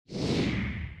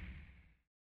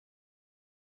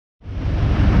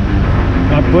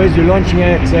boys, we're launching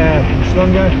at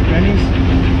Stronger Grannies.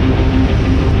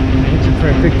 Looking for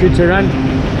a quick good to run.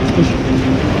 Let's push.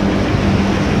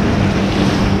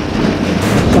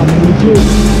 Something with you.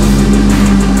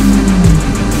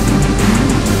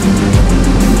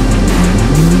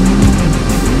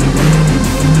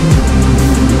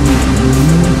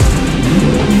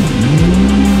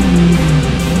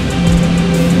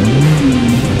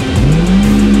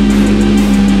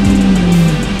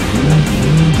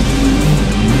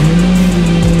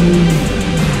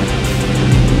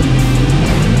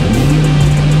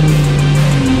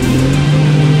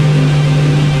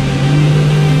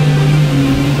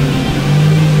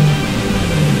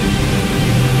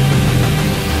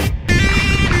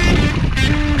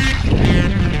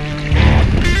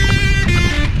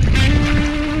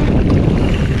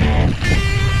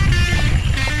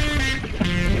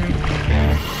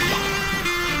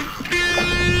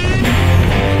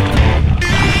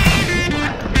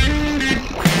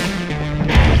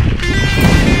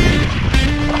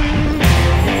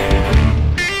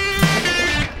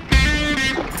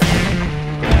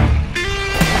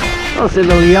 That's a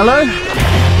little yellow.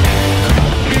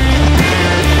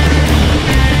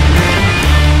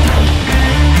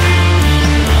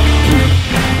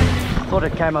 Thought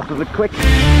it came up a bit quick.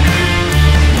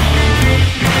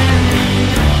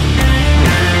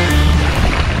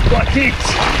 Got it!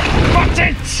 Got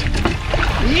it!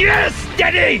 Yes,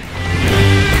 Daddy!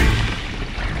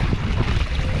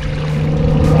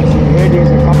 There's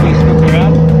a couple of scoop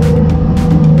around.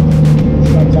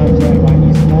 Sometimes one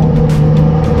is small.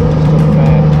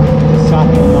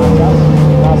 Come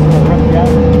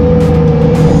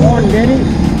on, Daddy.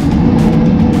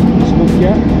 Scoop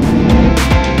here.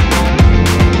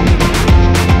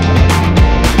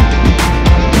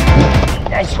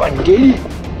 Nice one, Daddy.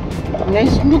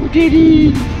 Nice look,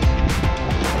 Daddy.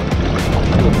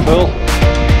 Good pull.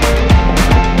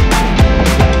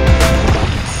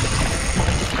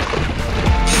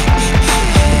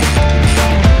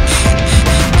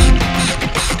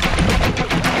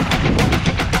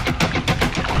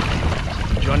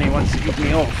 Johnny wants to get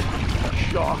me off.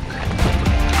 Shark.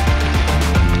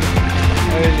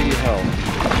 Holy hell.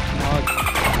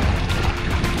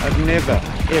 I've never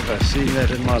ever seen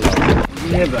that in my life.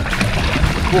 Never.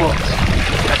 What?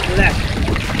 That black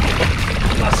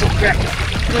muscle crack.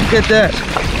 Look at that.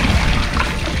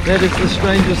 That is the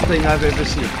strangest thing I've ever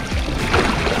seen.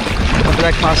 A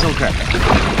black muscle crack.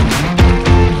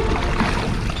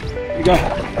 Here you go.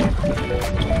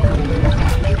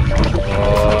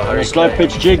 A slow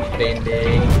pitch jig.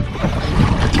 Bending.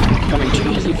 Coming too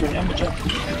easy for an amateur.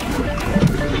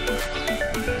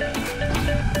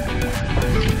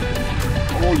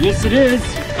 Oh yes it is.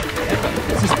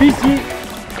 It's a species.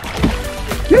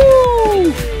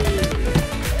 Woo!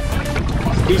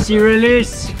 Species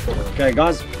release. Okay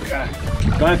guys,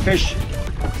 go fish.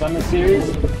 Summer series.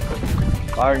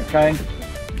 Byron Kane.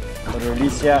 Got to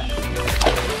release here.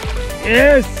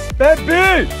 Yes,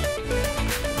 baby!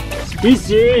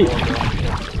 Easy!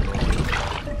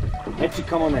 Had to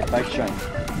come on that bait chain.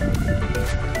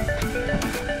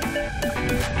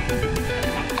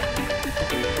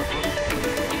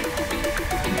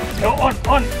 Oh, on!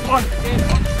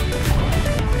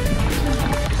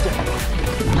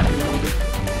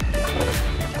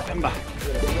 Remember,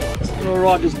 it's still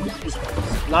alright, as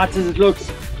light as it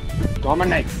looks.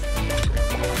 Dominates.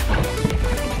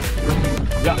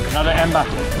 Yeah, another amber.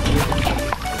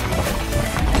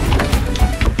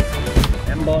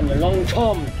 On the long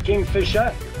tom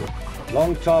kingfisher,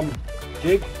 long tom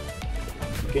jig.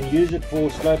 You can use it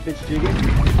for slow pitch jigging.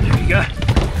 There you go.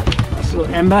 Nice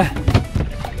little amber.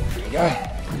 There you go.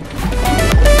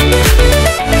 There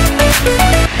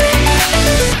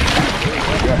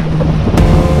you go.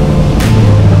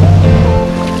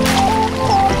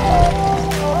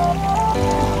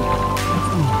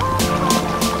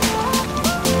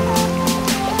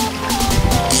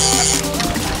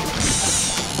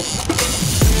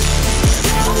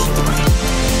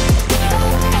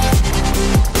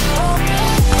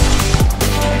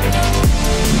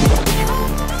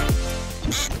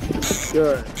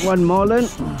 Good. One Marlin.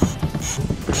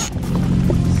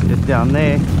 Sit down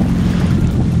there.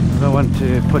 I don't want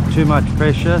to put too much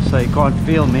pressure so he can't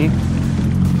feel me.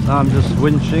 So I'm just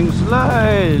winching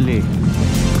slowly.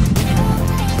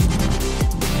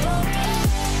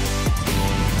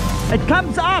 It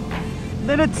comes up,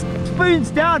 then it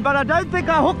spoons down, but I don't think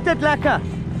I hooked it lacquer.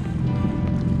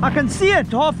 I can see it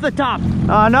half the time.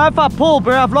 I know if I pull,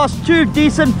 bro, I've lost 2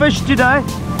 decent fish today.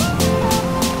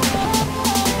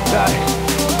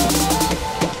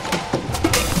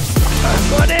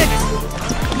 Got it!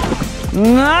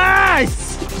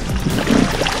 Nice!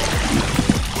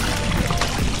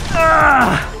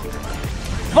 Ah!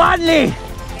 Finally!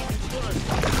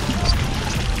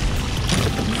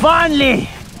 Finally!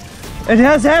 It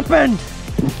has happened!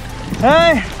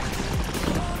 Hey!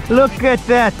 Look at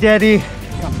that, Daddy!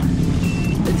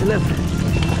 Let's live!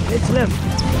 Let's live!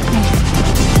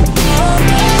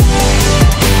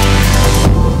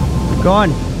 Go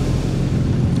on!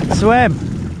 Swim!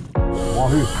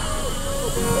 Wahoo!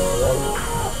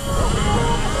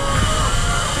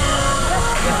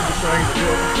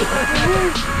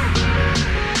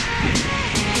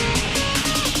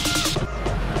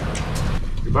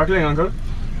 You buckling, Uncle?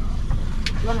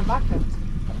 You want a bucket?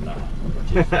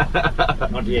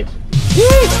 Not yet. You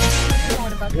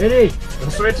want a bucket? Ready? I'm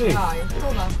sweating. No, you're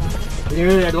still not that. You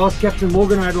know that last Captain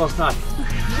Morgan I had last night.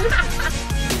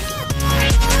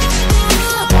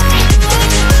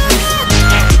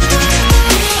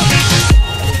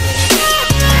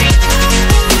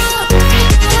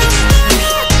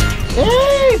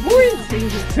 Hey, boy!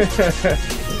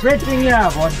 Sweating, yeah,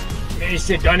 boy. He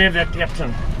said, don't have that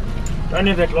captain. Don't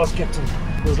have that last captain.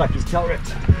 Feels like he's tail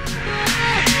ripped.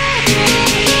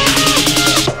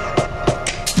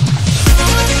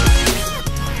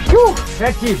 Whew,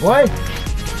 fatty, boy.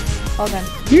 Hold on.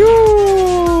 You!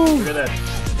 Look at that.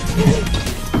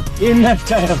 In that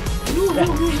tail.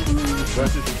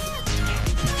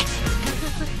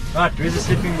 Right, where's the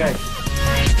sleeping bag?